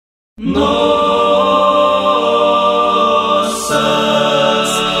nossas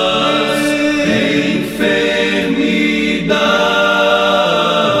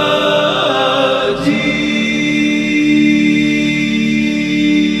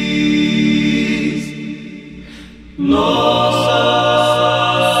enfermidades, nossas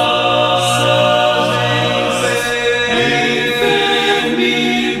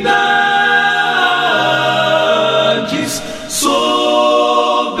enfermidades,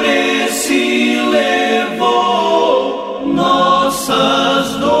 sobre si levou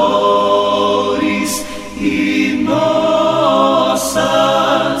nossas dores e nossas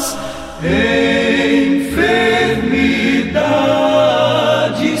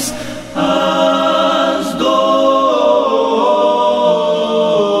enfermidades, as dores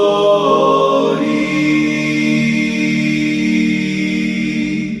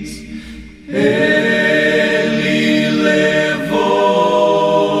ele levou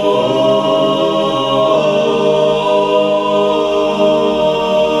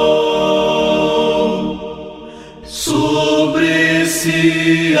sobre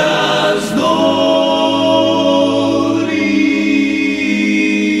si as